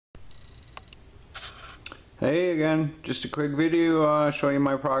Hey again, just a quick video show you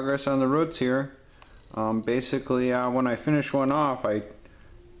my progress on the roots here. Basically when I finish one off, I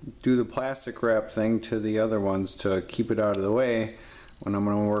do the plastic wrap thing to the other ones to keep it out of the way when I'm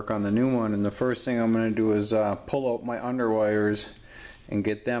going to work on the new one. And the first thing I'm going to do is pull out my under wires and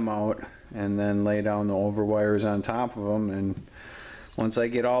get them out, and then lay down the over wires on top of them. And once I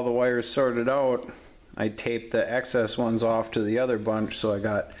get all the wires sorted out, I tape the excess ones off to the other bunch, so I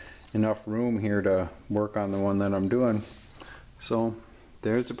got enough room here to work on the one that I'm doing. So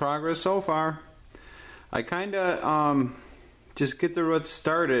there's the progress so far. I kinda just get the roots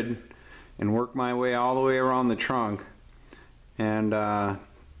started and work my way all the way around the trunk, and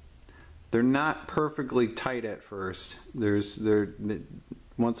they're not perfectly tight at first.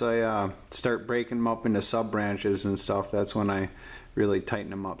 Once I start breaking them up into sub branches and stuff, that's when I really tighten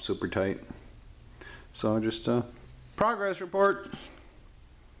them up super tight. So just a progress report.